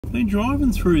Been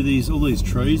driving through all these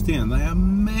trees down. They are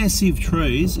massive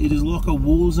trees. It is like a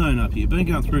war zone up here. Been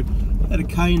going through at a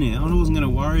K now, and I wasn't going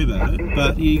to worry about it,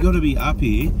 but you got to be up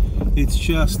here. It's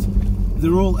just,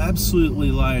 they're all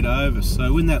absolutely laid over.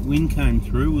 So when that wind came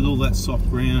through with all that soft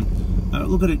ground,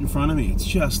 look at it in front of me. It's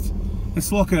just,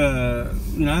 it's like a,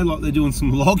 you know, like they're doing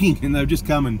some logging and they've just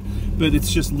come in, but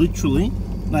it's just literally,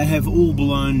 they have all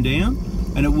blown down,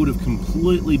 and it would have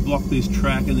completely blocked this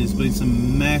track, and there's been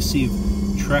some massive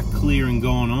track clearing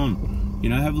going on. You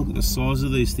know, have a look at the size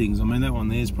of these things. I mean, that one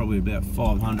there is probably about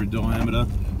 500 diameter.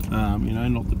 You know,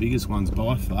 not the biggest ones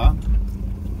by far.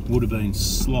 Would have been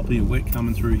sloppy and wet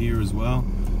coming through here as well.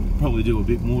 Probably do a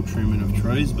bit more trimming of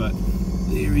trees, but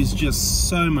there is just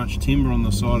so much timber on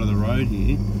the side of the road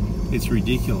here. It's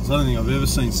ridiculous. I don't think I've ever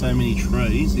seen so many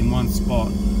trees in one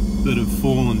spot that have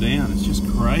fallen down. It's just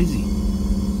crazy.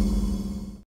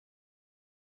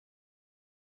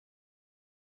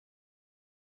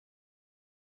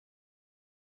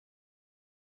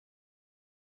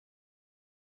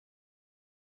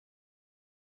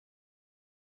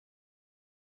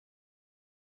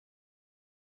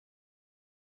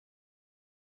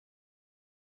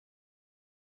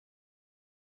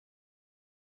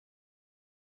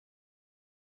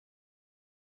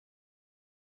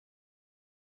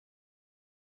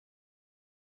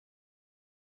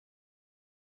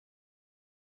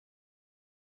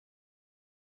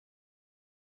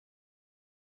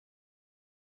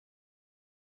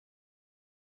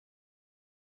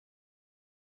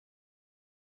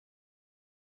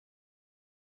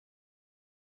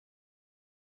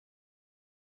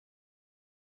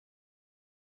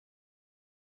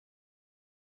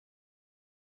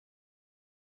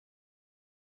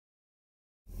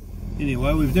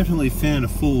 Anyway, we've definitely found a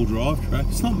full drive track.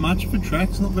 It's not much of a track,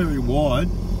 it's not very wide.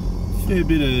 Fair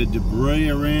bit of debris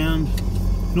around.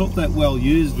 Not that well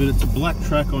used, but it's a black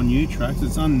track on new tracks.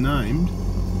 It's unnamed.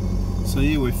 So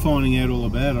yeah, we're finding out all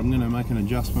about it. I'm going to make an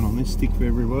adjustment on this stick for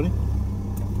everybody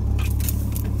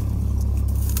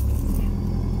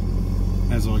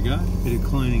as I go. Bit of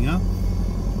cleaning up.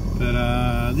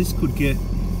 But this could get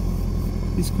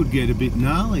a bit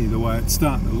gnarly the way it's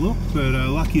starting to look. But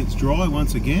lucky it's dry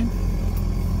once again.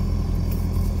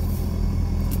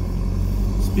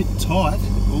 A bit tight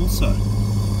also.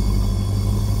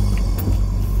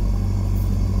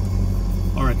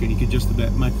 I reckon you could just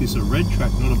about make this a red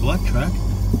track, not a black track.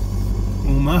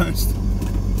 Almost.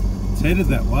 It's headed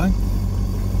that way.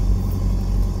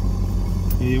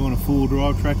 Yeah, you want a full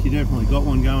drive track, you definitely got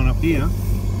one going up here.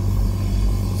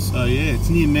 So yeah, it's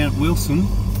near Mount Wilson.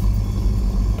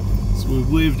 So we've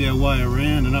weaved our way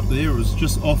around, and up there it was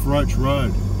just off Roach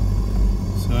Road.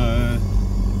 So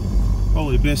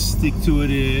probably best stick to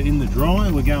it in the dry.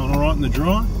 We're going alright in the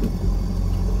dry.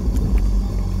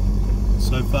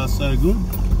 So far so good.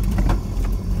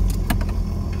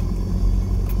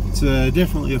 It's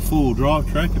definitely a full drive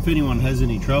track. If anyone has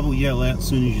any trouble, yell out as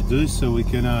soon as you do, so we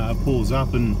can pause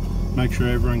up and make sure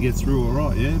everyone gets through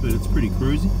alright, yeah, but it's pretty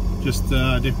cruisy. Just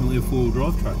definitely a full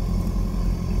drive track.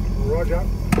 Roger.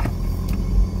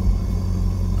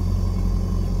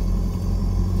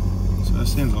 So it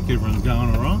sounds like everyone's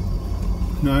going alright.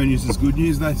 No news is good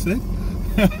news, they said.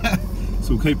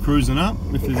 So we'll keep cruising up.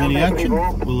 If there's any action,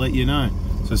 we'll let you know.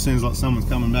 So it sounds like someone's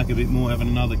coming back a bit more, having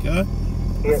another go.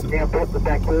 Yeah, now put the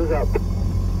back wheels up.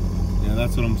 Yeah,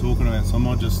 that's what I'm talking about. So I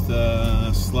might just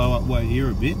slow up way here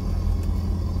a bit,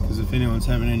 because if anyone's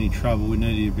having any trouble, we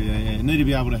need to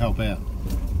be able to help out.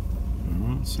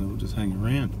 Alright, so we'll just hang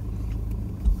around.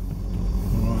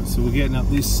 Alright, so we're getting up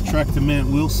this track to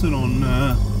Mount Wilson on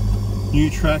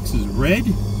new tracks is red.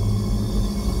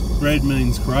 Red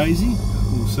means crazy.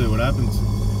 We'll see what happens.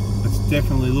 It's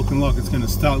definitely looking like it's going to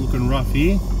start looking rough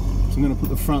here. So I'm going to put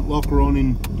the front locker on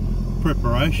in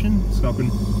preparation, so I can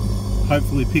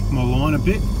hopefully pick my line a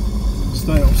bit,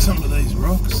 stay off some of these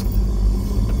rocks.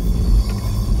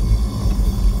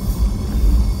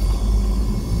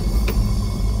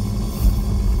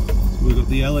 So we've got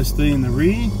the LSD in the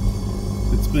rear.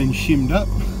 It's been shimmed up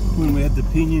when we had the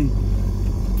pinion,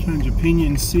 change of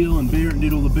pinion seal and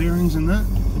did all the bearings and that.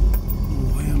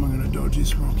 Oh, how am I going to dodge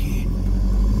this rock here?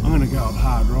 I'm going to go up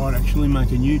hard right, actually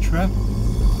make a new track,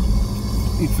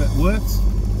 if that works.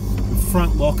 The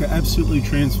front locker absolutely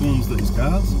transforms these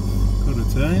cars, got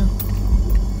to tell you.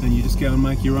 And you just go and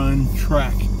make your own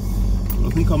track. But I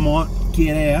think I might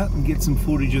get out and get some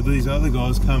footage of these other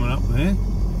guys coming up there.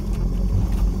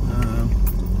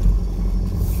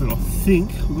 But I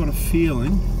think, I've got a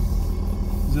feeling,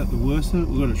 is that the worst of it?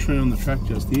 We've got a tree on the track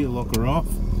just here, lock her off.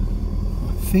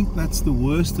 I think that's the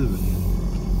worst of it.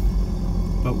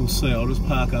 But we'll see. I'll just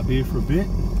park up here for a bit.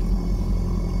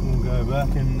 We'll go go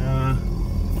back and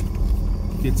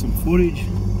get some footage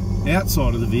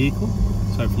outside of the vehicle,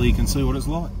 so hopefully you can see what it's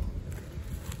like.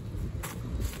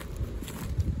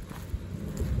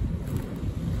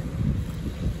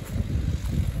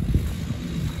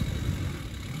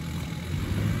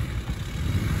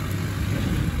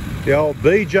 The old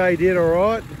BJ did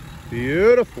alright.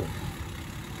 Beautiful.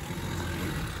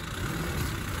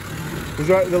 Is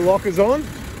that the locker's on?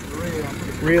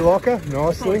 Rear locker,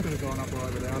 nicely. Could have gone up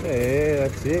right without it. Yeah,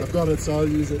 that's it. I've got it, so I'll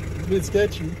use it. A bit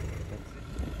sketchy.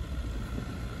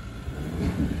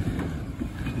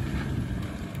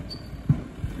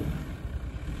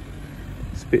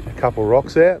 Spit a couple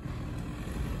rocks out.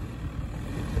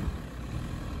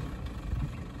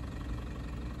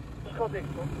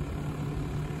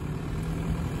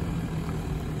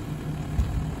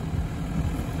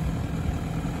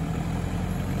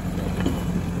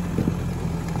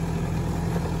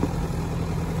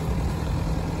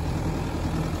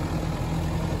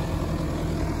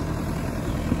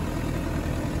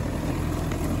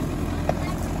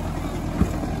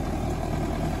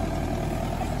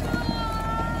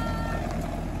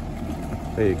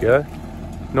 There you go.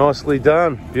 Nicely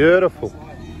done. Beautiful.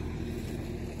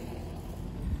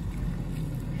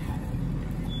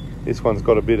 This one's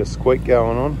got a bit of squeak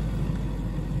going on.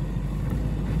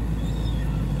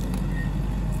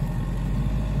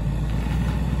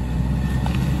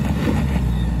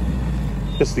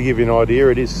 Just to give you an idea,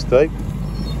 it is steep.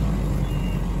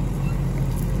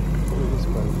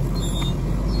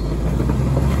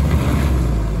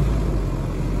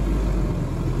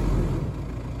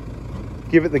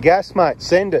 Give it the gas, mate.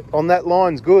 Send it. On that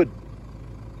line's good.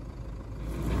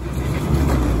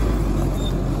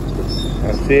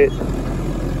 That's it.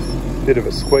 Bit of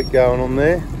a squeak going on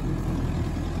there.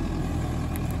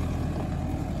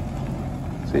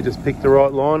 So you just pick the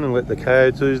right line and let the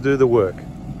KO2s do the work.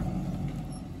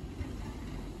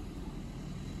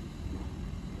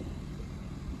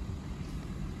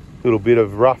 Little bit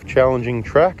of rough, challenging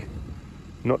track.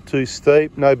 Not too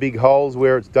steep, no big holes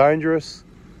where it's dangerous.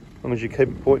 As long as you keep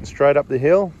it pointing straight up the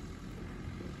hill,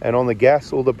 and on the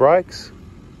gas or the brakes,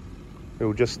 it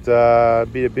will just be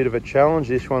a bit of a challenge.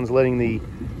 This one's letting the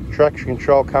traction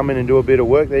control come in and do a bit of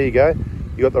work. There you go.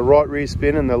 You got the right rear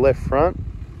spin and the left front.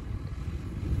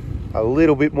 A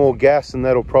little bit more gas and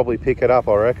that'll probably pick it up,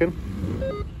 I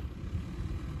reckon.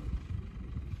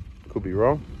 Could be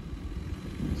wrong.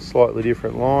 Slightly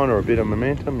different line or a bit of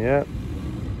momentum, yeah.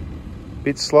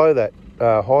 Bit slow that.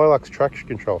 Hilux traction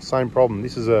control, same problem.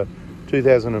 This is a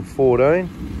 2014,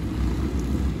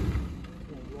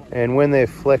 and when they're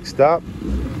flexed up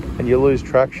and you lose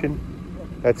traction,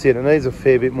 that's it. It needs a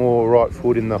fair bit more right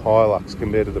foot in the Hilux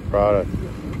compared to the Prado.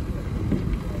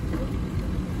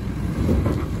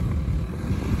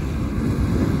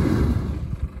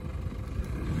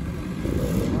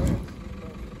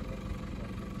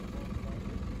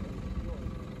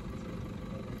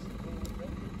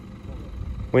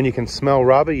 When you can smell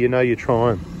rubber, you know you're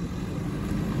trying.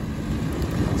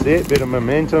 That's it, bit of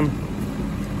momentum.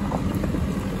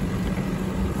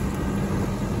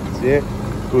 That's it,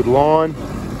 good line.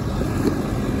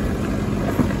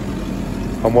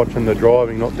 I'm watching the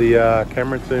driving, not the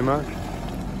camera too much.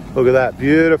 Look at that,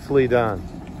 beautifully done.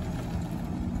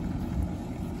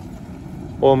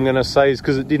 All I'm gonna say is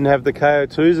because it didn't have the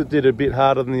KO2s, it did a bit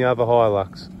harder than the other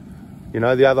Hilux. You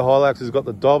know, the other Hilux has got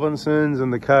the Dobinsons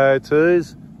and the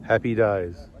KO2s. Happy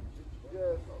days.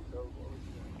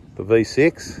 The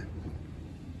V6.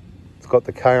 It's got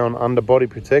the K-on underbody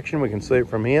protection. We can see it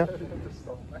from here.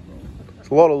 It's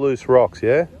a lot of loose rocks,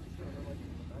 yeah?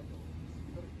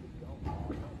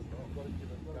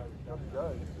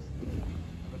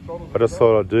 I just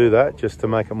thought I'd do that just to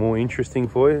make it more interesting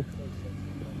for you.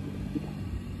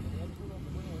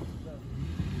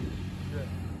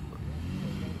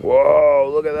 Whoa,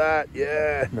 look at that,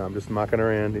 yeah. No, I'm just mucking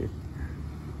around here.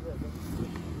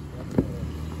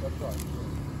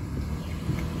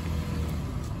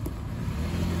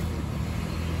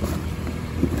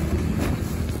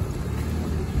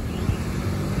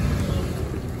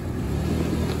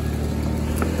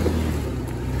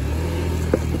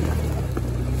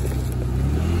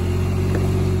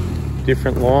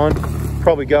 Different line,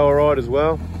 probably go alright as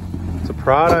well. It's a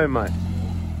Prado, mate.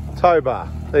 Tow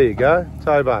bar, there you go.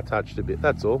 Tow bar touched a bit,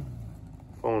 that's all.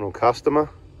 Final customer,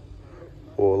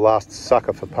 or last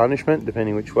sucker for punishment,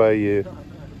 depending which way you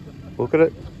look at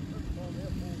it.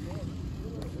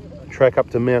 Track up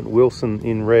to Mount Wilson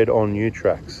in red on new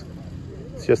tracks.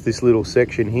 It's just this little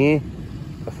section here.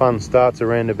 The fun starts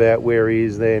around about where he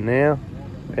is there now,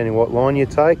 depending what line you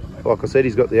take. Like I said,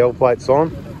 he's got the L plates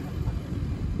on.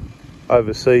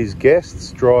 overseas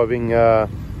guests driving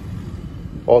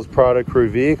Oz Prado crew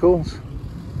vehicles.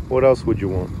 What else would you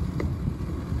want?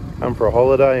 Come for a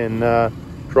holiday and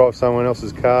drive someone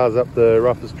else's cars up the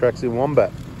roughest tracks in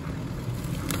Wombat.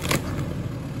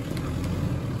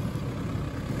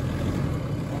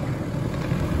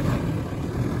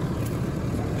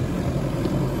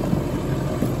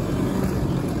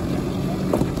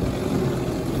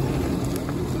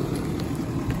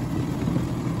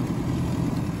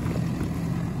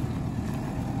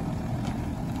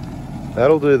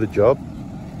 That'll do the job.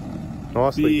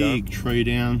 Nicely done. Big tree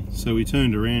down, so we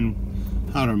turned around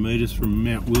 100 metres from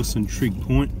Mount Wilson Trig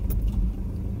Point,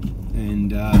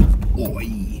 and I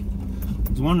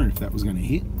was wondering if that was going to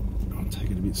hit. I'll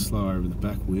take it a bit slower over the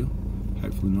back wheel,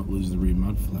 hopefully not lose the rear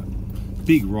mud flap.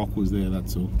 Big rock was there,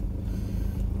 that's all.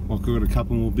 Like, I've got a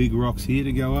couple more big rocks here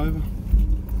to go over.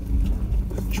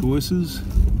 Choices,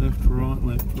 left, right,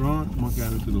 might go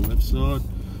over to the left side.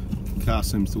 The car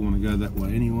seems to want to go that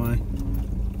way anyway.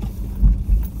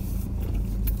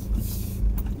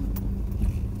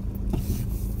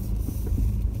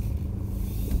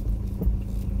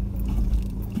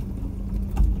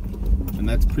 And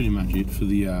that's pretty much it for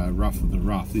the rough of the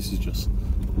rough. This is just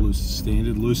loose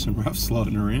standard, loose and rough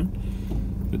sliding around.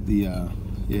 But the yeah,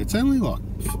 it's only like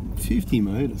 50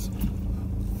 metres.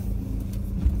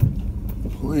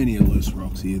 Plenty of loose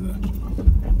rocks here though.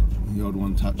 The odd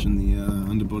one touching the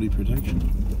underbody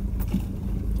protection.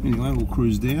 Anyway, we'll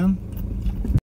cruise down.